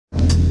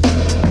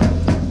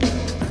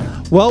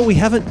Well, we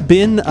haven't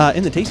been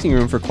in the tasting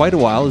room for quite a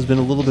while. There's been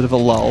a little bit of a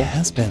lull. It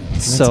has been.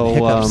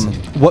 So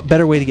what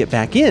better way to get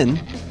back in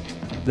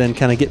than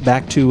kind of get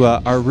back to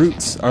our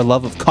roots, our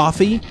love of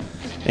coffee.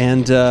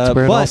 And that's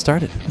where it all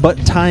started. But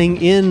tying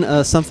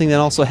in something that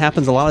also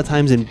happens a lot of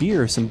times in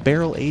beer, some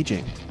barrel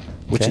aging,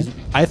 which is,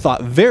 I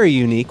thought, very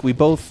unique. We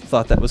both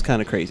thought that was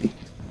kind of crazy.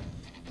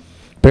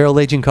 Barrel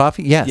aging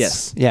coffee? Yes.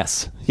 Yes.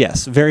 Yes.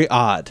 Yes. Very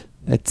odd.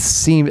 It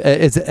seemed.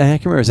 I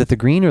can't remember. Is it the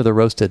green or the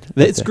roasted?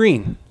 It's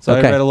green. So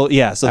okay. I read a little.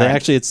 Yeah. So they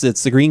actually, it's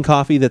the green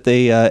coffee that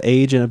they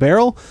age in a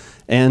barrel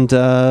and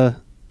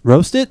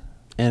roast it.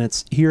 And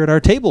it's here at our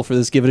table for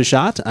this Give It a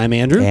Shot. I'm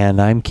Andrew.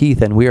 And I'm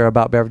Keith, and we are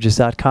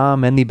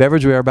AboutBeverages.com. And the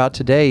beverage we are about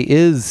today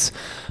is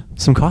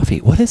some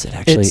coffee. What is it,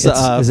 actually?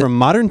 It's from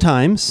Modern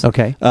Times.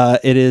 Okay.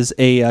 It is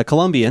a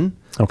Colombian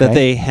that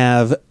they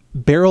have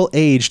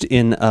barrel-aged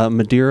in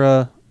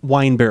Madeira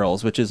wine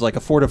barrels, which is like a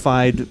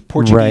fortified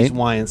Portuguese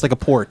wine. It's like a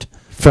port.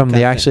 From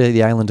the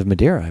island of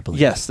Madeira, I believe.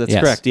 Yes, that's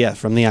correct. Yeah,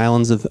 from the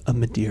islands of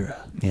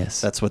Madeira.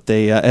 Yes. That's what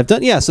they have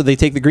done. Yeah, so they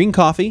take the green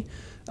coffee,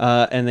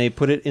 and they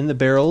put it in the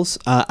barrels.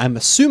 I'm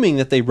assuming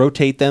that they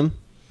rotate them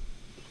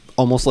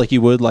almost like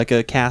you would like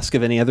a cask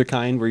of any other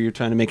kind, where you're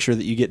trying to make sure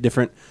that you get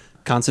different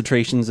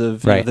concentrations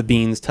of you know, the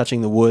beans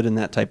touching the wood and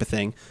that type of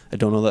thing. I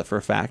don't know that for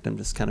a fact. I'm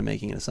just kind of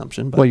making an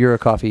assumption. But well, you're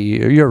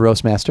a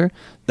roast master.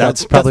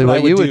 That's probably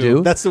what you would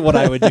do. That's what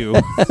I would do.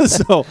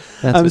 So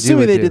I'm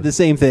assuming they did the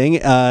same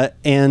thing. So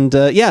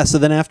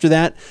then after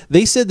that,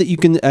 they said that you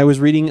can, I was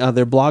reading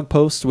their blog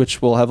post,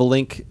 which will have a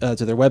link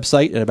to their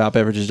website at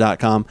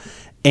AboutBeverages.com.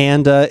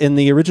 And in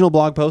the original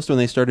blog post, when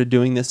they started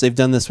doing this, they've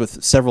done this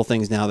with several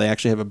things now. They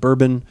actually have a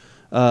bourbon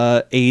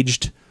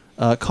aged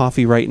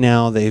coffee right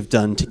now. They've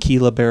done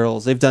tequila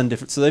barrels. They've done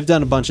different. So they've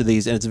done a bunch of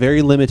these, and it's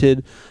very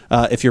limited.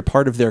 If you're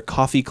part of their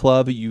coffee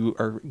club, you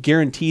are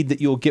guaranteed that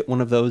you'll get one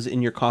of those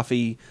in your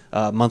coffee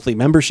monthly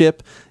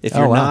membership. If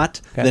you're not,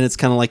 then it's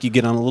kind of like you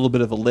get on a little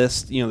bit of a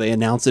list. You know, they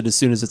announce it as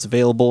soon as it's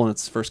available, and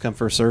it's first come,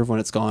 first serve.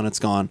 When it's gone, it's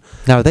gone.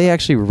 Now, are they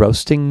actually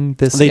roasting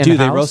this? They do.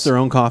 They roast their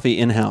own coffee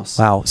in-house.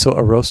 Wow. So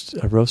a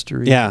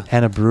roastery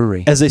and a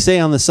brewery. As they say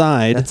on the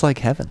side. That's like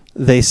heaven.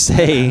 They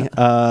say,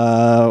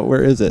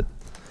 where is it?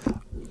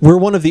 We're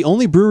one of the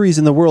only breweries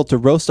in the world to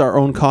roast our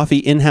own coffee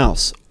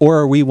in-house, or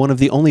are we one of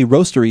the only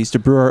roasteries to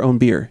brew our own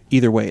beer?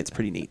 Either way, it's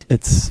pretty neat.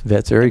 That's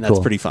very cool. That's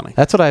pretty funny.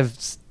 That's what I've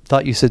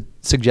thought you should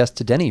suggest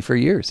to Denny for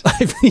years.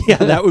 Yeah,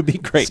 that would be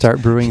great.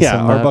 Start brewing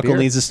some Arbuckle beer.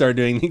 Needs to start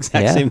doing the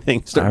exact same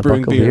thing. Start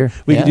Arbuckle brewing beer.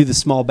 We could do the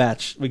small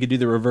batch. We could do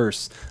the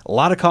reverse. A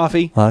lot of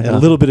coffee and a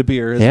little bit of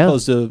beer, as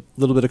opposed to a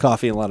little bit of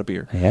coffee and a lot of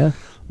beer. Yeah.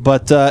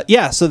 But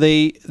so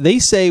they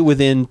say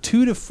within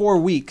 2 to 4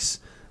 weeks,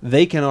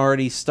 they can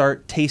already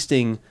start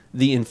tasting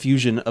the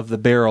infusion of the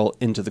barrel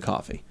into the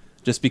coffee,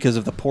 just because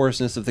of the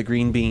porousness of the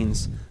green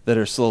beans that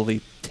are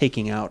slowly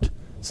taking out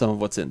some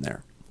of what's in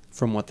there,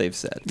 from what they've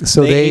said.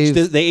 So they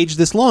age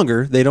this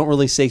longer. They don't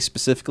really say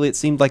specifically. It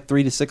seemed like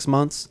 3 to 6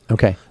 months.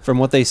 Okay. From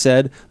what they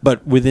said,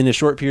 but within a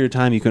short period of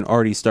time, you can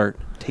already start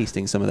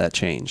tasting some of that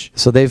change.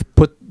 So they've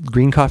put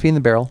green coffee in the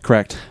barrel.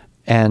 Correct.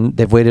 And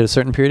they've waited a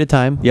certain period of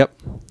time. Yep.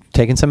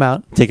 Taken some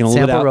out. Taking a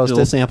little bit out. A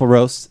little sample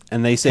roast,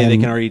 and they say they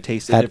can already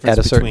taste the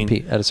difference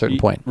at a certain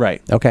point.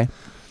 Right. Okay.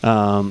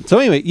 So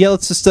anyway,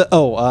 let's just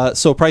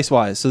so price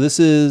wise. So this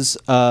is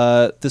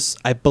this,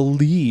 I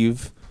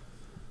believe,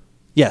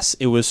 yes,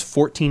 it was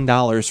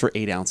 $14 for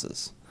 8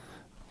 ounces.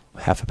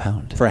 Half a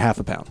pound. For half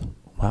a pound.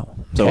 Wow.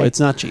 So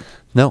it's not cheap.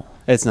 No,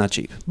 it's not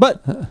cheap.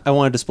 But I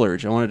wanted to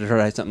splurge. I wanted to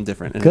try something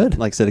different. And good.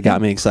 Like I said, it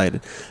got me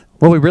excited.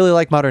 Well, we really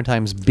like Modern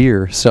Times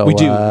beer, so we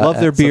do love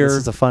their beer. So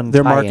this is a fun.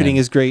 Their marketing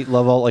is great.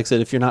 Love all. Like I said,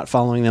 if you're not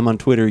following them on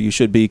Twitter, you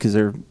should be, because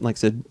they're, like I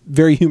said,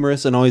 very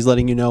humorous and always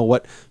letting you know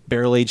what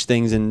barrel aged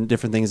things and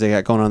different things they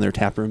got going on in their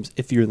tap rooms.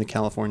 If you're in the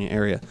California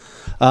area,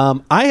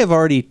 I have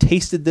already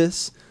tasted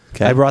this.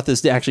 Okay. I brought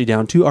this actually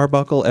down to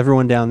Arbuckle.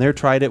 Everyone down there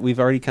tried it.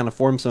 We've already kind of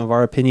formed some of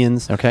our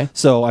opinions. Okay.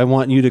 So I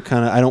want you to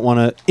kind of. I don't want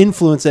to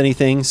influence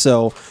anything.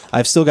 So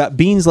I've still got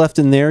beans left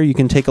in there. You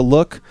can take a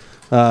look.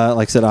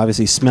 Like I said,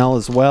 obviously smell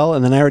as well.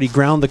 And then I already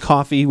ground the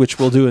coffee, which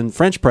we'll do in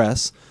French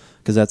press,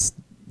 because that's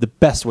the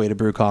best way to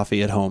brew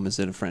coffee at home, is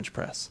in a French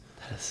press.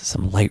 That is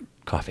some light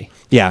coffee.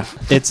 Yeah,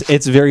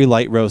 it's very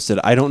light roasted.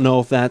 I don't know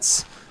if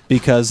that's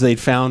because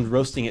they'd found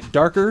roasting it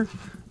darker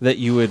that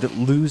you would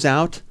lose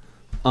out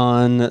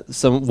on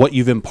some what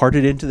you've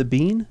imparted into the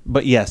bean.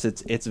 But yes,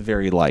 it's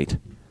very light.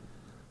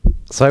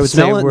 So I would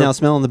smell it now.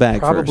 Smell in the bag.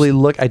 Probably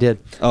first. I did.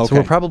 Okay. So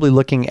we're probably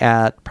looking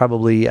at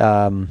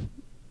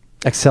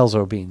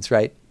Excelsior beans,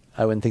 right?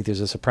 I wouldn't think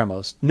there's a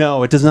Supremos.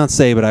 No, it does not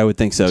say, but I would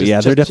think so.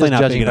 They're definitely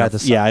not big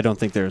enough. Yeah, I don't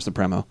think there's a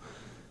Supremo.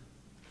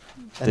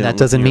 And that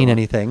doesn't mean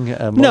anything.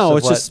 No,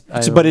 it's just,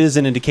 but it is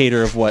an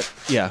indicator of what,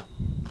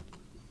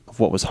 of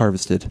what was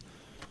harvested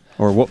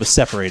or what was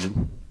separated.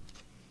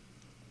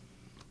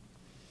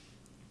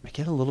 I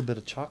get a little bit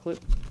of chocolate.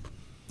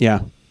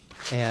 Yeah.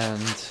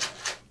 And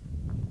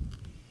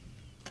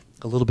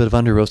a little bit of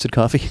under-roasted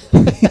coffee.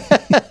 Okay.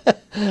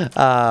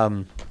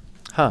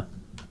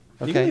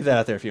 You can leave that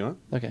out there if you want.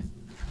 Okay.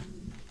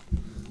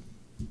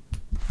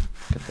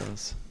 Get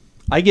those.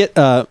 I get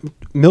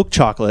milk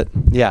chocolate.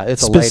 Yeah,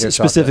 it's a lighter chocolate.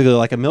 Specifically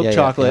like a milk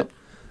chocolate,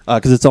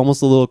 because it's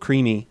almost a little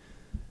creamy.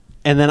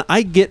 And then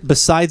I get,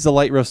 besides the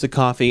light roasted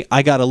coffee,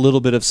 I got a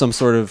little bit of some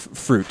sort of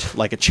fruit,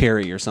 like a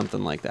cherry or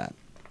something like that.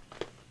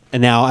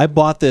 And now I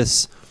bought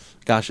this,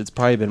 gosh, it's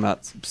probably been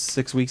about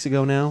 6 weeks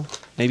ago now,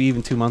 maybe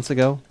even 2 months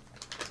ago.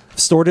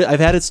 I've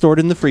had it stored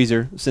in the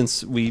freezer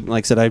since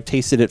like I said, I've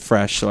tasted it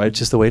fresh. So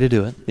just the way to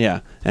do it.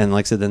 Yeah. And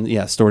like I said,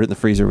 then stored it in the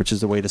freezer, which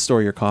is the way to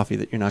store your coffee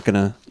that you're not going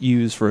to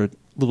use for a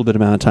little bit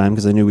amount of time,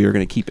 because I knew we were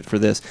going to keep it for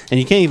this. And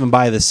you can't even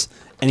buy this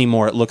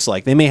anymore, it looks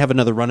like. They may have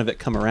another run of it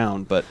come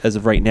around, but as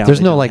of right now, there's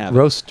no like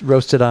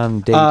roasted on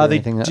date or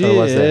anything. They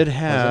did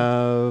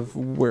have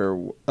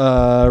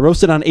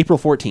roasted on April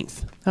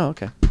 14th. Oh,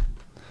 okay.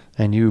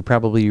 And you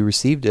probably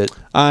received it.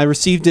 I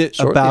received it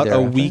about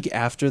a week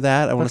after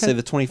that. I want to say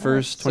the 21st,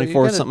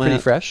 24th, something like that.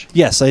 Pretty fresh?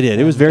 Yes, I did.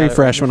 It was very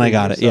fresh when I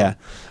got it. So. Yeah.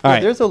 All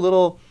right. There's a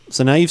little.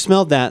 So now you've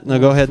smelled that. Now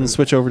go ahead and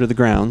switch over to the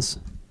grounds.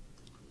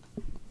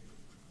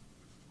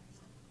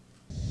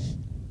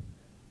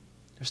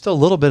 There's still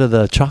a little bit of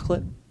the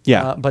chocolate.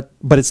 Yeah, but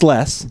it's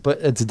less. But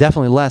it's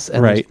definitely less.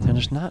 And right.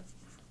 There's not.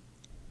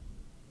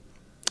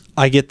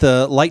 I get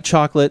the light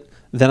chocolate.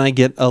 Then I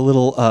get a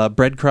little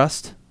bread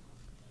crust.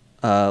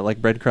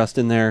 Like bread crust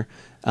in there.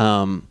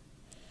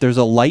 There's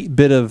a light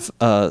bit of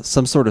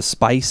some sort of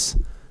spice,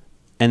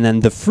 and then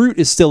the fruit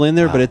is still in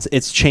there, but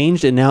it's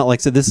changed. And now, like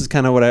I said, this is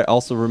kind of what I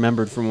also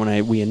remembered from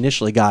when we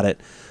initially got it.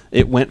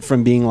 It went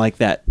from being like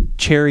that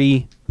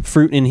cherry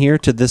fruit in here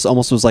to this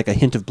almost was like a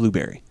hint of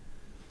blueberry,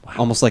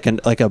 almost like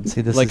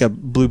a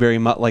blueberry.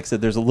 Like I said,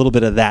 there's a little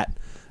bit of that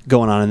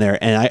going on in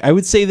there, and I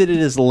would say that it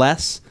is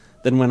less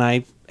than when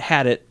I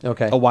had it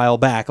a while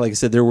back. Like I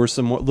said, there were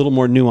some little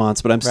more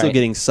nuance, but I'm still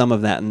getting some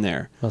of that in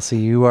there. Well, see,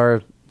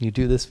 you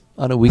do this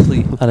on a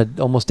weekly, on an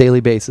almost daily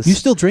basis. You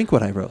still drink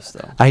what I roast,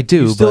 though. I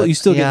do. You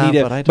still get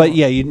need but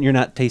yeah, you're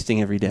not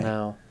tasting every day.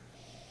 No.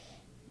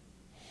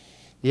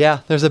 Yeah,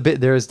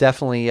 there is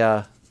definitely,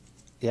 yeah,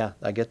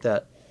 I get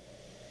that.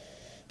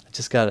 I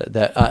just got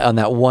it on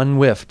that one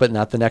whiff, but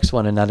not the next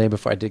one, and not any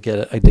before. I did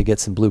get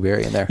some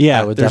blueberry in there.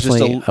 Yeah, I would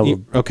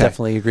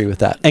definitely agree with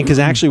that. And because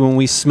actually, when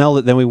we smelled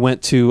it, then we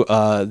went to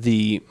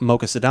the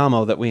Mocha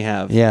Sadamo that we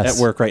have at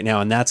work right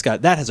now, and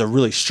that has a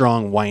really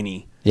strong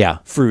winey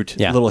fruit,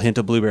 little hint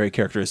of blueberry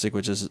characteristic,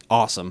 which is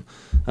awesome.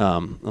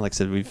 Like I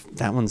said,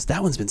 that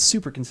one's been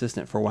super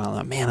consistent for a while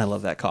now. Man, I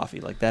love that coffee.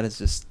 Like that is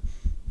just.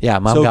 Yeah,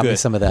 Mom got me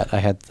some of that. I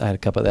had a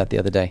cup of that the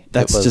other day.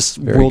 That's just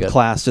world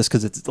class, just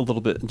because it's a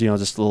little bit,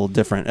 just a little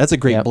different. That's a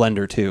great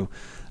blender too.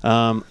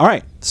 All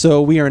right,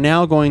 so we are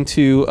now going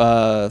to,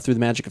 through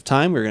the magic of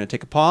time, we're going to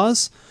take a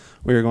pause.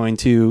 We're going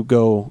to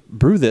go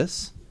brew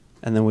this,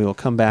 and then we will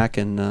come back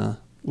and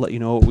let you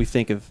know what we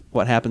think of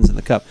what happens in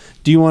the cup.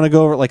 Do you want to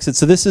go over, like I said,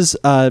 so this is,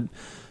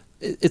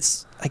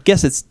 I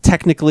guess it's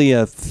technically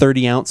a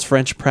 30-ounce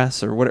French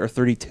press or whatever,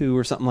 32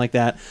 or something like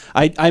that.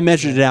 I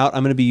measured it out.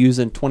 I'm going to be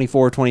using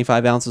 24,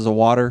 25 ounces of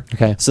water.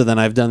 Okay. So then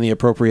I've done the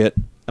appropriate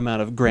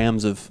amount of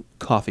grams of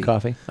coffee. All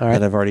right.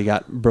 That I've already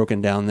got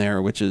broken down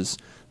there, which is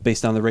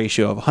based on the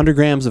ratio of 100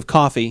 grams of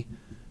coffee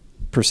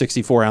per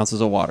 64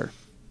 ounces of water.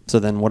 So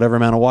then whatever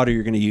amount of water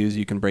you're going to use,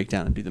 you can break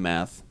down and do the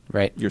math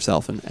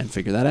yourself and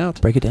figure that out.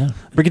 Break it down.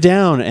 Break it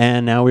down.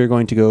 And now we're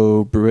going to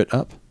go brew it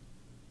up.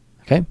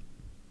 Okay.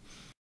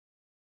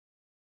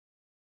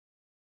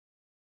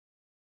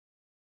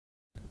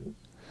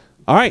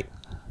 All right,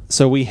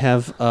 so we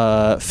have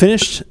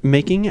finished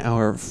making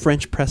our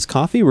French press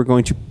coffee. We're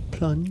going to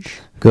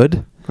plunge.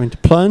 Good. Going to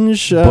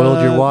plunge.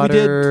 Boiled your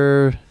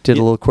water. Did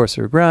a little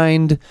coarser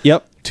grind.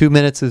 Yep. 2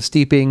 minutes of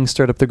steeping.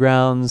 Stirred up the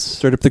grounds.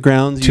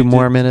 2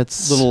 more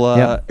minutes. Little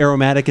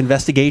aromatic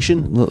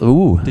investigation.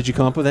 Ooh. Did you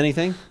come up with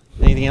anything?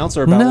 Anything else,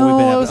 or about no, what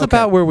we've been it was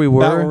about where we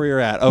were. About where we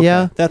were at. Okay.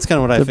 Yeah. That's kind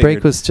of what I figured. The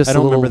break was just I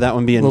don't remember that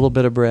one being a little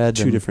bit of bread.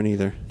 Too different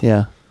either.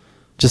 Yeah.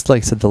 Just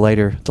like I said, the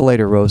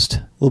lighter roast.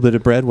 A little bit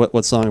of bread.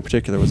 What song in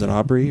particular? Was it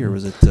Aubrey or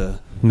was it?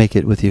 Make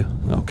It With You.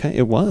 Okay,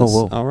 it was.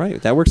 Oh, whoa. All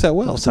right, that works out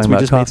well since we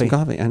just made some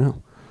coffee. I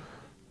know.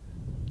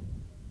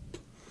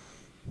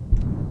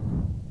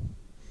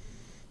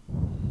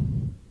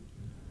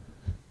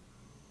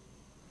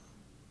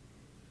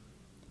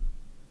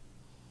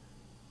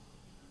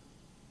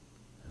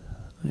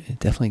 You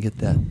definitely get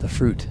the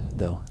fruit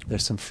though.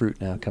 There's some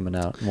fruit now coming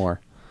out more.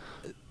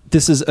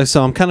 This is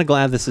so I'm kind of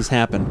glad this has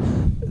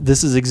happened.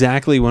 This is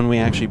exactly when we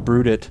actually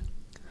brewed it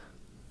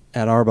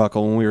at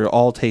Arbuckle when we were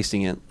all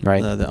tasting it.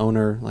 Right. The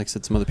owner, like I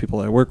said, some other people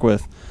that I work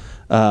with.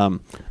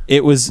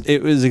 It was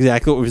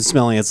exactly what we were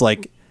smelling. It's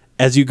like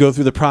as you go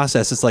through the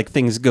process, it's like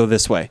things go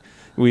this way.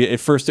 At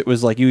first it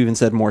was like you even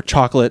said more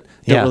chocolate.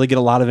 Don't really get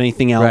a lot of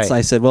anything else. Right.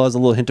 I said, well, there's a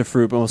little hint of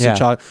fruit, but mostly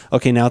chocolate.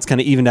 Okay, now it's kind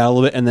of evened out a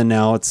little bit, and then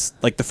now it's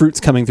like the fruit's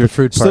coming through. The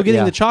fruit still part,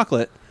 getting the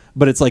chocolate.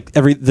 But it's like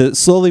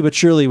slowly but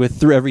surely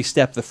through every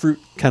step, the fruit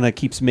kind of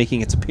keeps making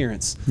its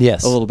appearance.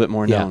 Yes, a little bit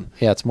more known.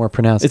 Yeah, it's more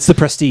pronounced. It's the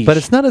prestige, but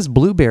it's not as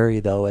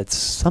blueberry though. It's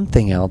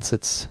something else.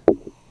 It's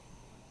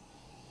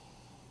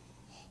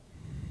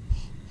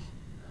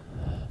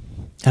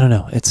I don't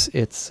know. It's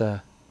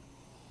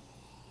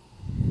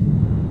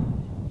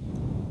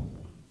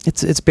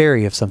It's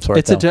berry of some sort.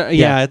 It's it's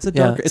a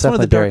dark. It's one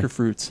of the darker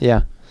fruits.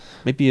 Yeah.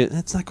 Maybe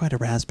it's not quite a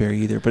raspberry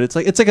either, but it's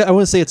like I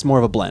want to say it's more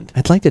of a blend.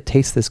 I'd like to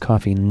taste this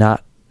coffee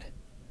not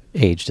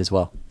aged as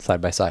well,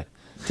 side by side,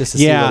 just to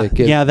see what it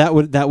gives. Yeah, that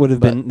would have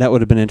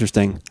been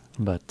interesting.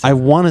 But I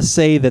want to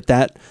say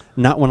that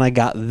not when I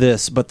got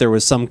this, but there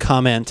was some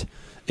comment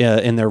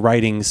in their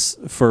writings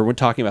for when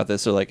talking about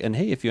this. They're like, and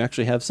hey, if you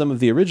actually have some of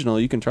the original,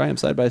 you can try them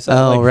side by side.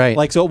 Oh, right.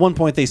 Like so, at one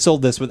point they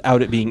sold this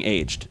without it being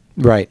aged.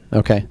 Right.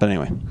 Okay. But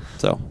anyway,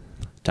 so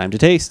time to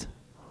taste.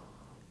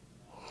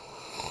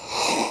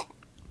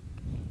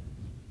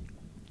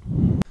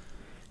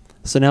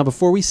 So now,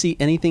 before we see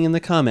anything in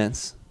the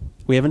comments,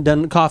 we haven't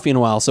done coffee in a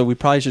while, so we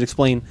probably should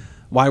explain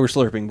why we're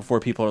slurping before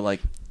people are like,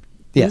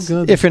 yes,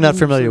 oh God, if you're not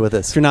familiar with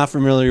this. If you're not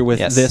familiar with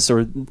this,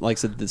 or like I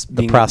said,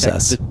 the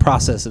process. The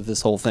process of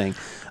this whole thing.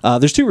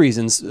 There's two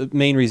reasons.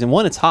 Main reason.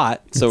 One, it's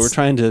hot, so we're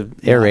trying to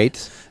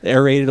aerate it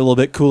a little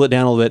bit, cool it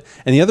down a little bit.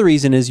 And the other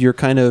reason is you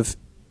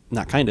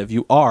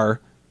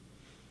are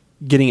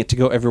getting it to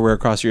go everywhere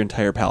across your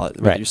entire palate.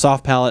 Right. Your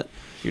soft palate,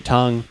 your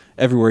tongue,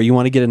 everywhere. You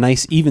want to get a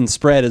nice even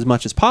spread as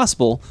much as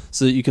possible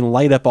so that you can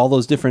light up all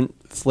those different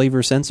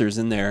flavor sensors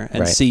in there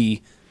and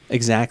see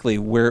exactly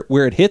where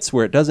it hits,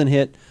 where it doesn't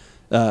hit.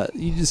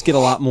 You just get a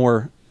lot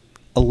more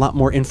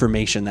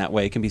information that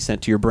way. It can be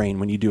sent to your brain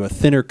when you do a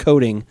thinner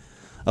coating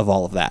of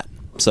all of that.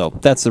 So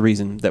that's the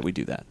reason that we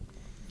do that.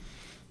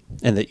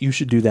 And that you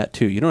should do that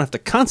too. You don't have to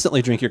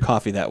constantly drink your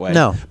coffee that way.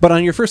 No. But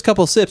on your first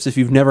couple of sips, if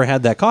you've never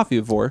had that coffee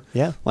before,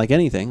 yeah, like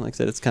anything, like I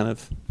said, it's kind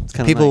of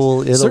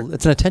people. Nice.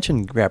 It's an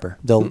attention grabber.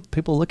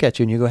 People look at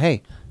you and you go,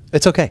 "Hey,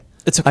 it's okay.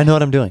 It's okay. I know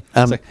what I'm doing.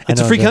 It's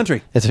a free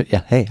country.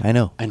 Hey, I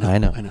know.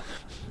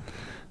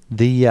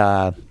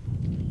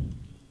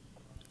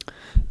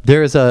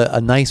 There is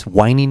a nice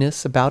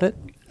wininess about it.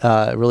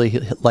 It really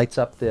lights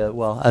up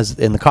as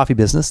in the coffee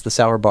business, the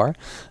sour bar,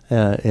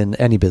 in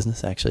any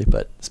business actually,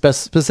 but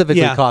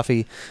specifically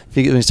coffee.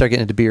 When you start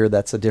getting into beer,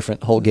 that's a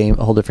whole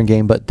different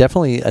game. But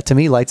definitely, to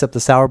me, lights up the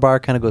sour bar.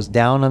 Kind of goes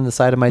down on the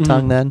side of my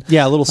tongue. Then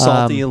a little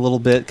salty, a little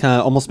bit. Kind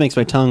of almost makes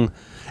my tongue.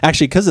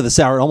 Actually, because of the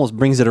sour, it almost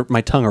brings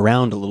my tongue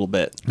around a little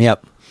bit.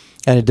 Yep,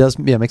 and it does.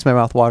 Yeah, makes my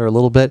mouth water a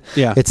little bit.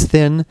 Yeah, it's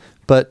thin,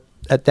 but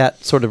at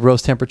that sort of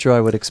roast temperature,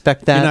 I would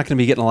expect that. You're not going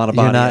to be getting a lot of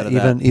body out of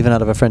that. Even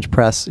out of a French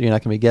press, you're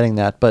not going to be getting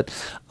that. But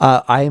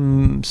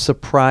I'm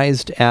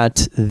surprised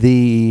at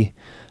the,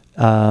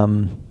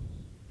 I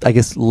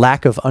guess,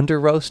 lack of under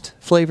roast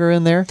flavor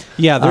in there.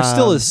 Yeah, there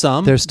still is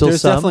some. There's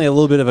definitely a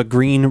little bit of a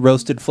green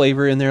roasted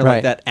flavor in there.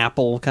 Like that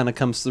apple kind of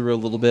comes through a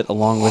little bit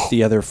along with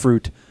the other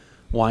fruit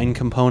wine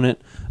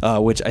component,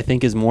 which I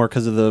think is more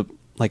because of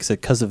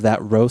because of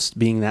that roast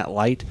being that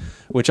light,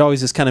 which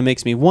always just kind of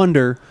makes me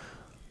wonder.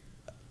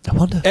 I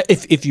wonder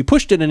if you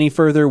pushed it any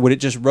further, would it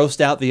just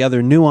roast out the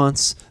other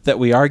nuance that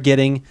we are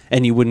getting,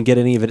 and you wouldn't get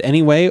any of it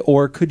anyway?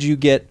 Or could you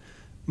get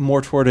more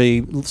toward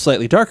a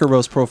slightly darker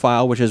roast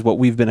profile, which is what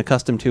we've been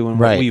accustomed to and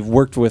what we've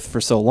worked with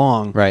for so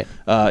long? Right.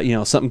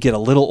 Something get a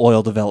little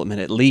oil development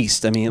at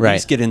least. I mean, at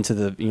least get into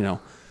the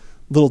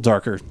little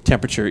darker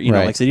temperature.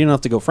 Like I said, you don't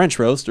have to go French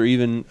roast or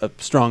even a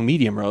strong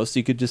medium roast.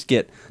 You could just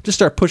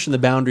start pushing the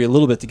boundary a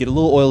little bit to get a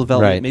little oil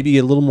development, maybe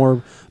a little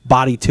more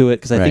body to it,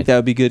 because I think that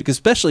would be good. Because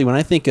especially when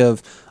I think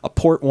of a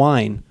port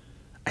wine,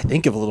 I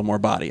think of a little more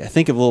body. I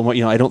think of a little more,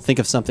 I don't think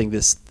of something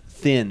this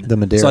thin. The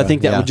Madeira. So I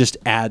think that would just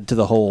add to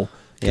the whole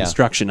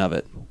construction of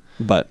it.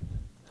 But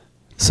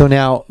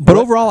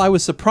overall, I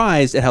was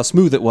surprised at how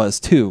smooth it was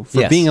too,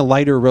 for being a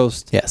lighter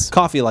roast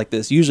coffee like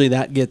this. Usually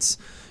that gets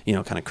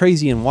kind of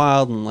crazy and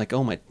wild, and like,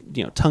 oh, my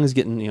tongue's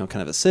getting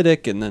kind of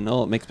acidic, and then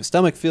it makes my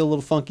stomach feel a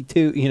little funky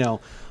too.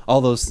 All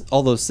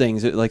those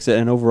things. Like I said,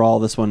 and overall,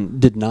 this one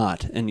did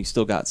not, and you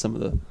still got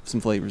some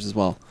flavors as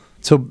well.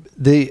 So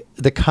the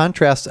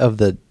contrast of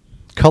the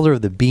color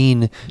of the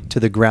bean to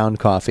the ground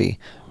coffee.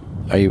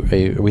 Are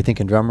we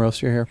thinking drum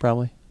roaster here?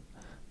 Probably.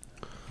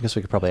 I guess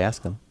we could probably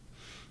ask them.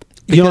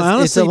 Because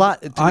honestly, it's a lot.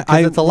 It's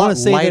a lot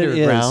lighter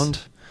ground.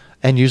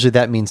 And usually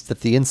that means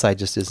that the inside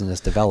just isn't as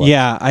developed.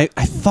 Yeah, I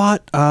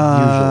thought,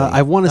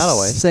 I want to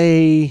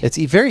say... It's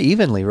very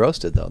evenly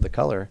roasted, though. The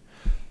color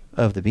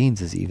of the beans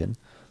is even.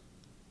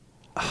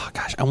 Oh,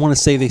 gosh. I want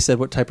to say they said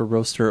what type of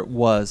roaster it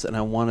was, and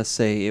I want to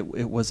say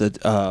it was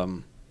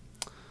a...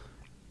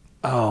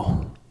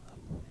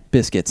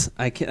 biscuits.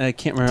 I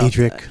can't remember.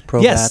 Dietrich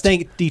Probat. Yes,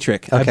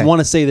 Dietrich. Okay. I want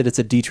to say that it's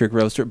a Dietrich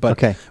roaster,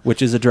 but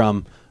which is a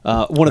drum.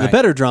 One of the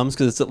better drums,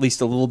 because it's at least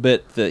a little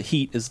bit... The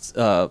heat is...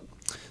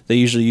 They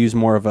usually use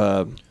more of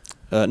a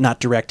not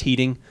direct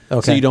heating,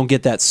 so you don't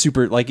get that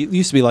super, like it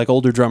used to be like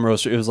older drum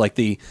roaster. It was like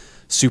the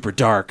super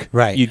dark,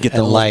 You'd get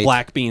the light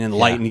black bean and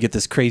light, and you get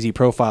this crazy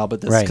profile.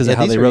 But this because of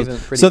how they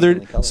roast,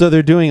 so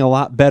they're doing a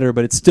lot better.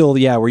 But it's still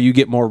where you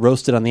get more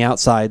roasted on the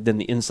outside than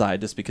the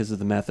inside, just because of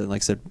the method.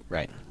 Like I said,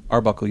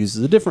 Arbuckle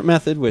uses a different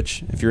method,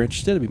 which if you're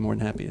interested, I'd be more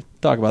than happy to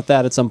talk about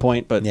that at some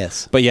point. But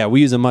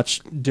we use a much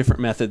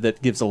different method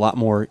that gives a lot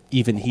more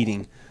even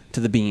heating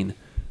to the bean,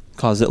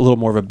 causes it a little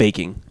more of a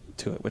baking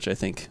to it, which I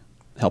think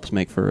helps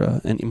make for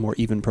a more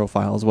even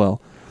profile as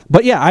well.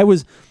 But I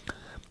was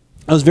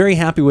very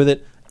happy with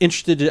it.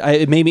 interested.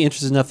 It made me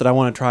interested enough that I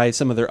want to try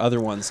some of their other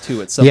ones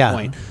too at some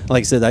point.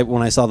 Like I said,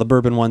 when I saw the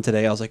bourbon one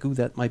today, I was like, "Ooh,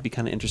 that might be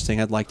kind of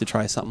interesting. I'd like to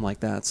try something like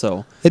that."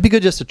 So it'd be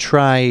good just to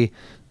try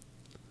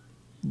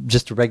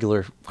just a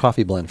regular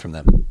coffee blend from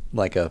them,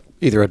 like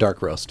either a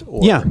dark roast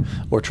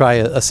or try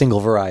a single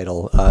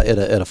varietal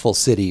at a full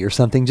city or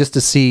something, just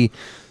to see,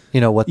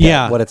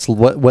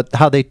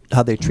 how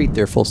they treat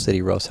their full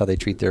city roast, how they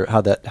treat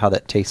how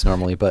that tastes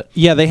normally. But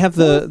they have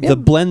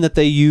the blend that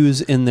they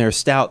use in their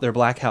stout, their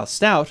Black House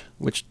Stout,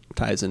 which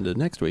ties into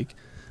next week,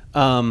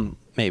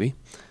 maybe.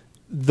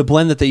 The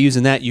blend that they use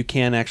in that you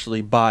can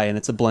actually buy, and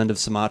it's a blend of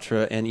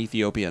Sumatra and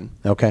Ethiopian.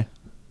 Okay.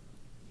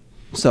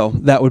 So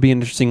that would be an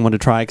interesting one to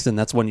try, because then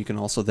that's one you can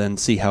also then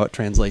see how it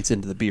translates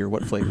into the beer,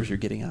 what flavors you're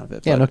getting out of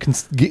it. Yeah,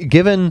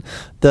 given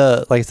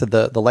like I said,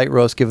 the light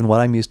roast, given what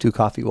I'm used to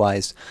coffee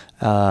wise,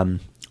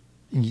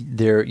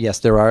 there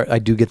are. I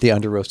do get the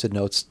under roasted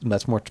notes.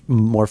 That's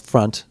more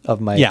front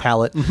of my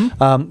palate.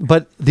 Mm-hmm.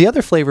 But the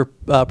other flavor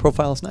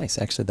profile is nice,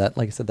 actually. That,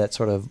 like I said, that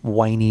sort of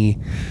winey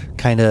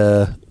kind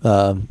of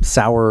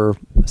sour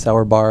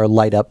bar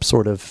light up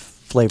sort of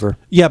flavor.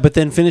 Yeah, but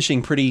then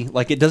finishing pretty,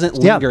 like, it doesn't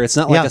linger. It's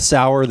not like a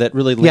sour that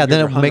really lingers. Yeah,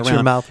 then it makes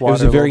your mouth water. It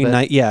was a very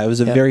nice. Yeah, it was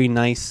a very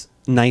nice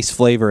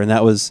flavor, and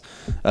that was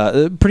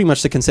pretty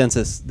much the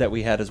consensus that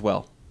we had as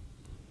well.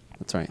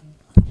 That's right.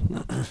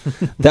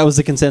 That was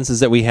the consensus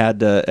that we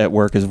had at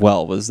work as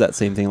well. Was that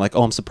same thing? Like,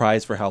 I'm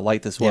surprised for how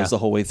light this was the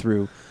whole way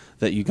through.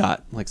 That you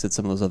got, like I said,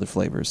 some of those other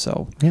flavors.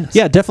 So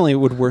definitely it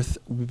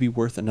would be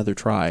worth another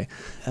try.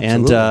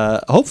 Absolutely.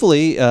 And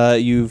hopefully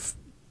you've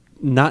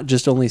not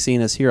just only seen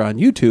us here on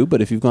YouTube,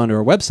 but if you've gone to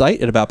our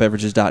website at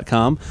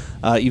AboutBeverages.com,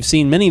 you've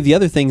seen many of the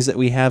other things that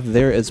we have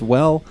there as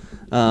well.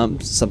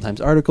 Sometimes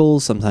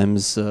articles,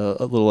 sometimes a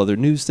little other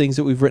news things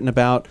that we've written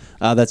about.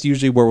 That's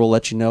usually where we'll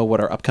let you know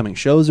what our upcoming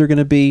shows are going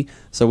to be.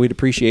 So we'd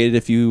appreciate it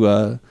if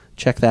you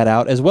check that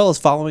out, as well as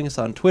following us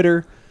on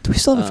Twitter. Do we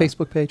still have a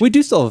Facebook page? We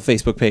do still have a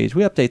Facebook page.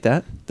 We update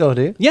that. Oh,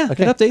 do you? Yeah,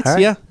 okay. It updates.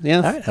 Right. Yeah.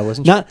 All right. I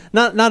wasn't sure.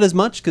 Not as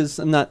much, because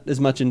I'm not as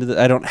much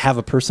into I don't have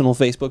a personal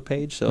Facebook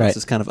page, so it's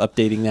just kind of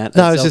updating that.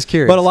 No, I was just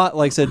curious. But a lot,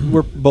 like I said,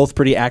 we're both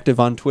pretty active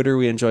on Twitter.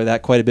 We enjoy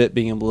that quite a bit,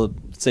 being able to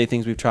say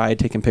things we've tried,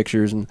 taking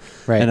pictures and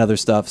other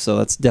stuff. So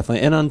that's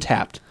definitely, and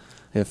Untapped,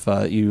 if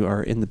you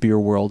are in the beer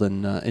world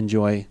and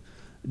enjoy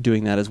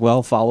doing that as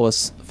well, follow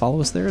us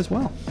there as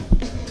well.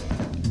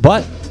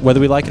 But whether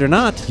we like it or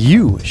not,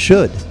 you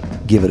should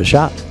give it a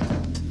shot.